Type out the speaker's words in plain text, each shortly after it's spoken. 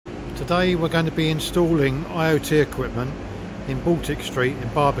Today we're going to be installing IoT equipment in Baltic Street in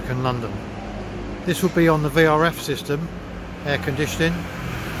Barbican, London. This will be on the VRF system, air conditioning,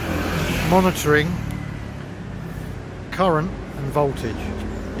 monitoring current and voltage.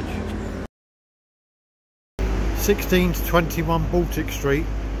 16 to 21 Baltic Street,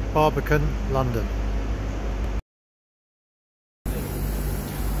 Barbican, London.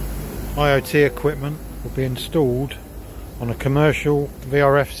 IoT equipment will be installed on a commercial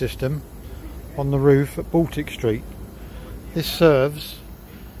VRF system on the roof at Baltic Street. This serves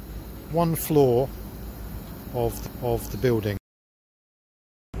one floor of the building.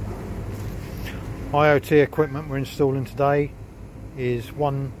 IoT equipment we're installing today is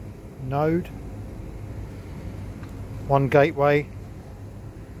one node, one gateway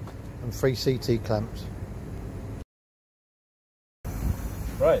and 3 CT clamps.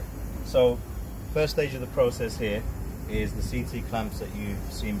 Right, so first stage of the process here is the CT clamps that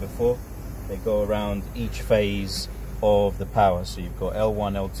you've seen before. They go around each phase of the power, so you've got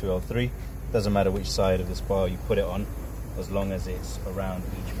L1, L2, L3. Doesn't matter which side of this bar you put it on, as long as it's around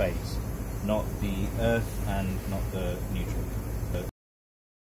each phase, not the earth and not the neutral.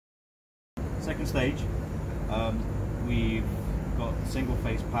 Second stage, we've got single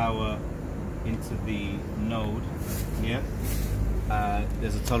phase power into the node here.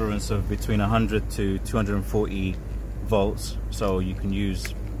 There's a tolerance of between 100 to 240 volts, so you can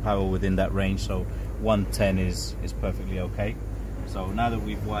use power within that range, so 110 is perfectly okay. So now that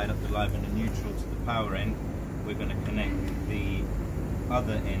we've wired up the live and the neutral to the power end, we're going to connect the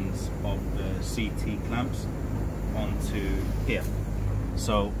other ends of the CT clamps onto here.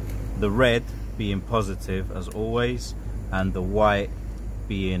 So the red being positive as always and the white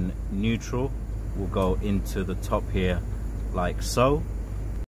being neutral will go into the top here like so.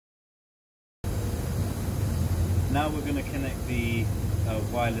 Now we're going to connect the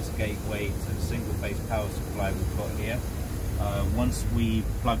wireless gateway to the single phase power supply we've got here. Once we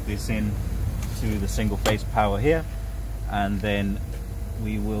plug this in to the single phase power here, and then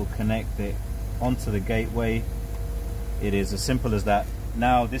we will connect it onto the gateway. It is as simple as that.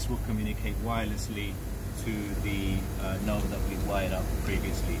 Now this will communicate wirelessly to the node that we wired up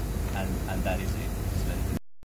previously, and that is it.